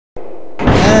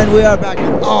And we are back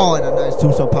in. Oh, and a nice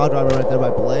tombstone power driver right there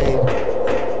by Blade.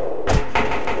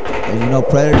 As you know,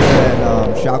 Predator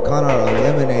and Shao Kahn are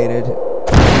eliminated.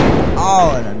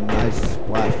 Oh, and a nice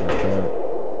splash right there.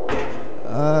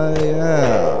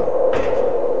 Yeah.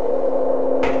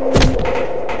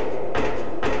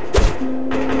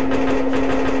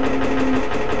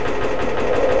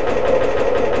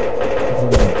 What's he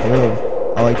gonna do?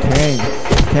 Oh, wait,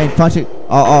 Kane punching.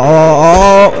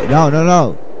 Oh.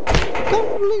 No.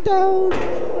 Tumbling down.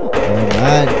 Oh,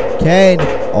 man. Kane.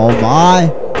 Oh, my.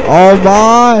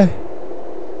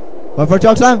 Going for a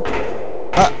choke slam?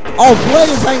 Oh, Blade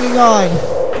is hanging on.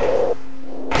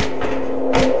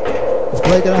 Is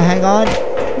Blade gonna hang on?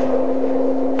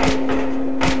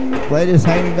 Blade is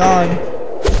hanging on.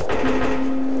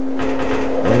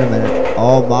 Wait a minute.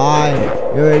 Oh my.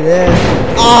 Here it is.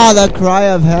 Ah, the cry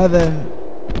of heaven.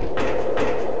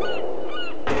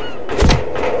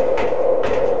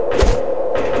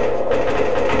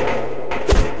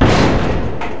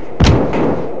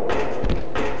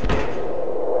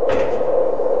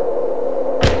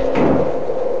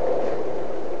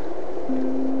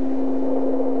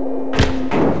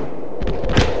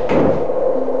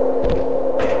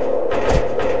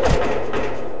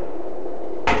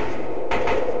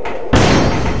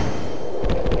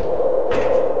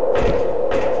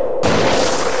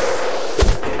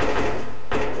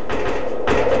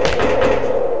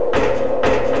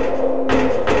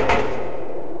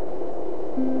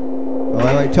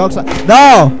 Chokes on.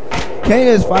 No! Kane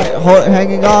is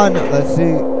hanging on. Let's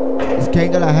see. Is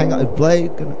Kane gonna hang on? Is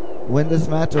Blade gonna win this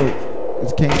match, or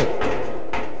is Kane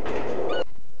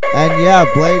And yeah,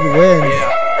 Blade wins.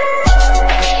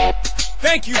 Yeah.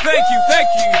 Thank you.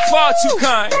 Far too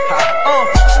kind.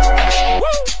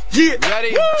 Yeah.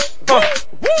 Ready?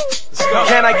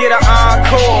 Can I get an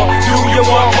encore? Do you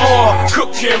want more?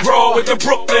 Cook and roll with the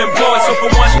Brooklyn boys. So for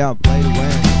one. Yeah, Blade wins.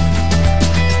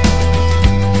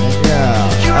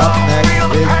 Up next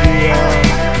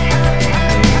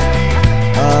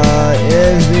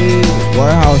is the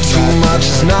warehouse Too much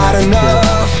is not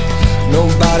enough.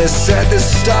 Nobody said this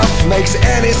stuff makes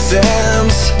any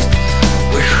sense.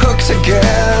 We're hooked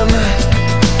again.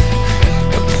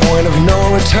 The point of no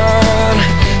return.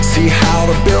 See how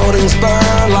the buildings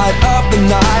burn, light up the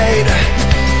night.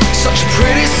 Such a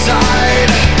pretty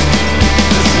sight.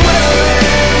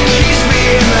 Thrilling keeps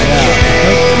me in the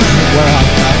game.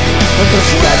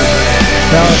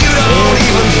 You don't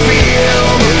even feel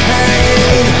the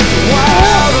pain.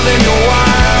 Wilder than your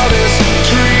wildest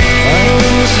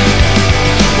dreams.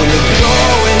 When you're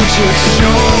going to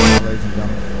explode.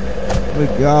 Here we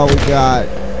go. We got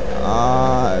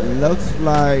looks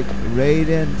like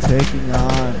Raiden taking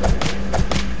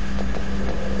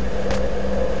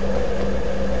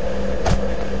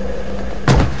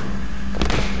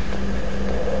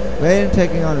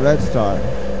on Red Star.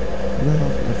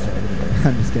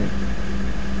 I'm just kidding.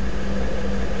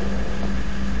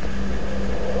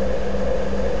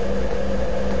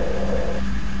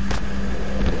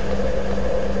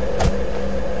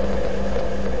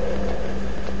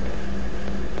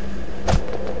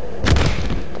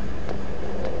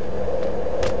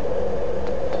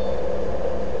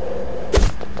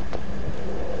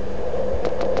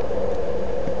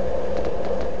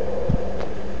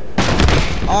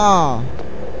 Ah,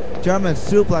 German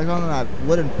suplex on that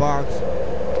wooden box.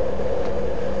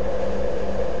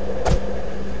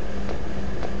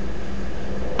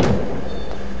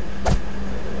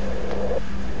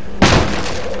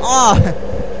 Ah!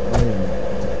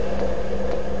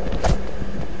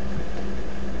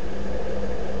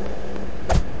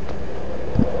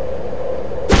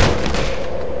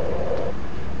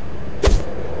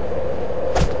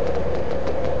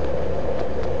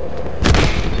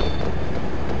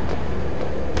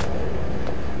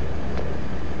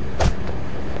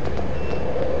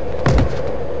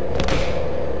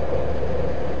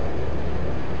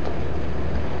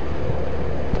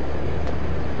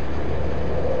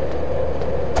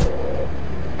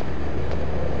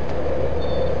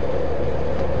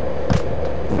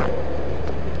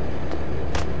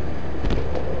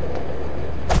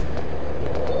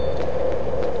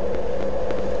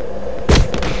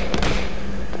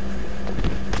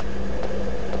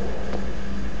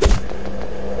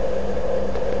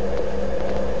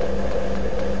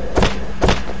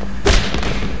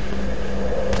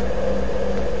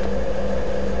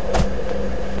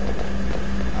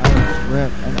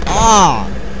 Ah!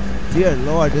 Dear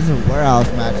Lord, this is a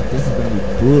warehouse match. This is going to be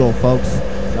brutal, folks.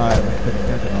 Sorry, I was paying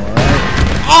attention, alright?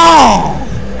 Oh!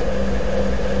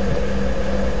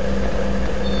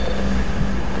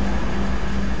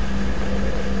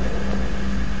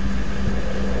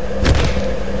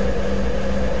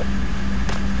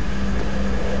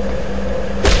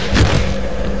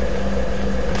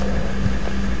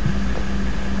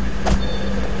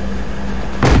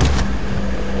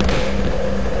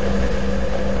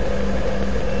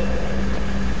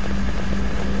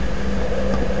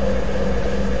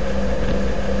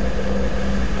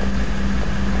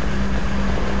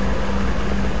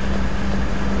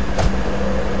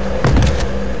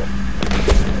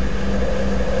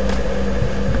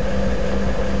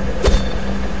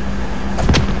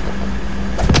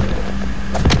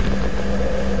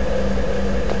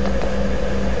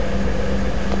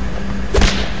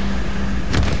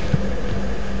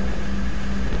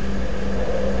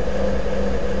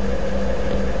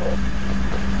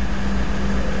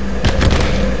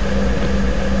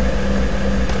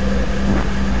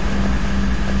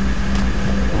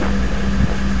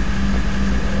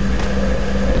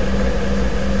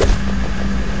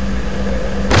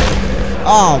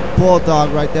 Oh,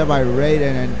 Bulldog right there by Raiden,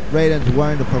 and Raiden's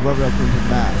wearing the proverbial crimson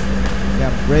mask.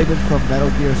 Yeah, Raven from Metal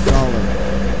Gear Solid.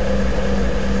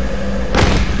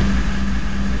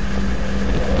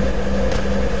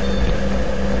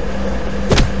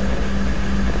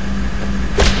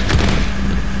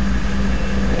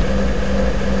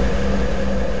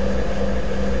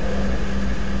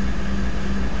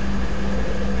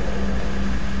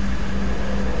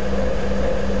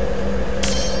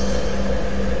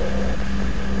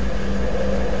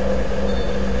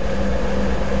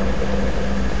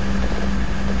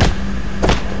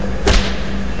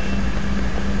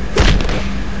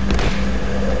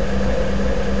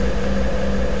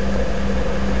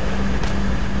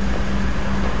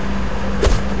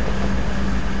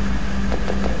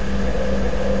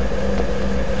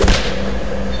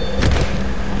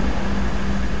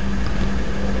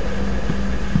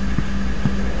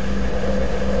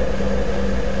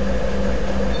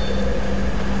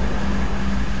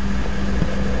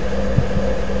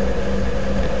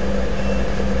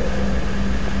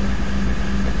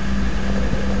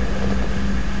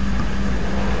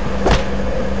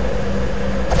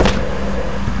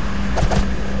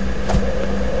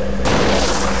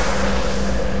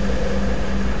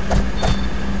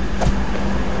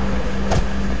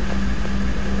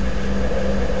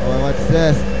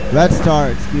 This Red Star,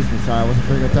 excuse me, sorry, I wasn't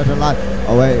paying attention live.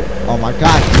 Oh wait, oh my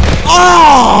god.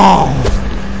 Oh!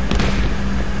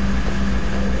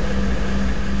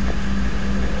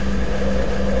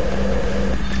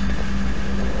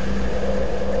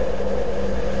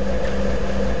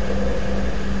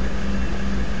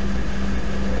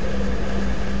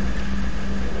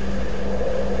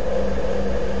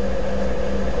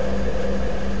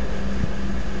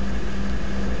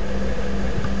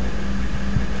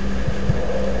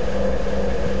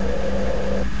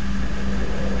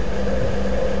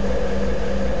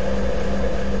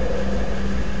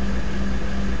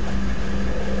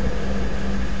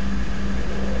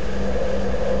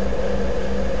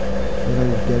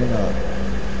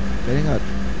 Getting a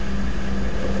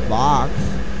box.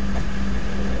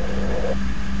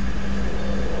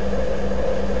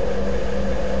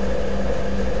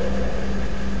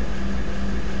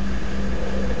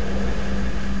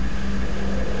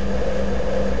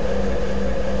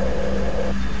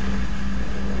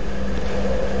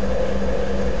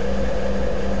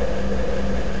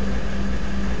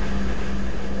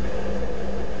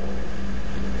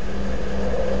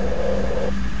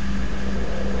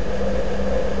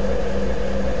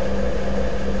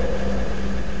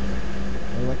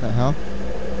 What the hell?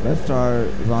 Red Star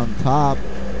is on top.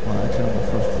 Well, actually on the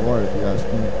first floor, if you ask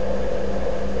me.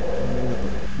 Maybe with the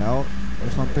belt or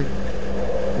something.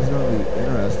 This is gonna be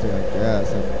interesting, I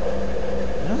guess.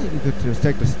 I don't think you could just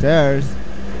take the stairs.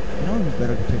 You know, it'd be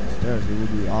better to take the stairs. It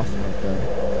would be awesome right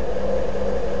there.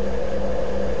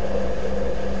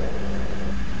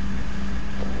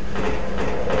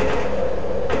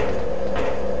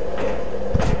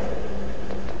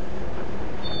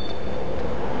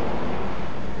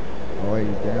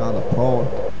 Getting on the pole.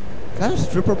 Is that a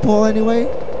stripper pole anyway?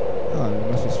 Oh,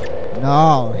 it must be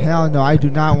no, hell no. I do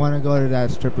not want to go to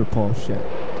that stripper pole shit.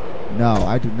 No,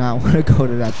 I do not want to go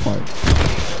to that part.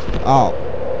 Oh,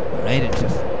 Raiden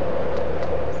just.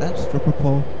 Is that a stripper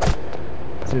pole?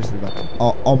 Seriously, though.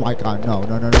 Oh my god, no.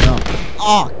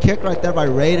 Oh, kick right there by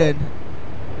Raiden.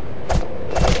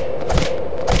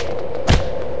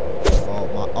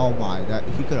 Oh my, that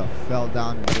he could have fell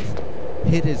down and just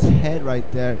hit his head right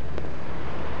there.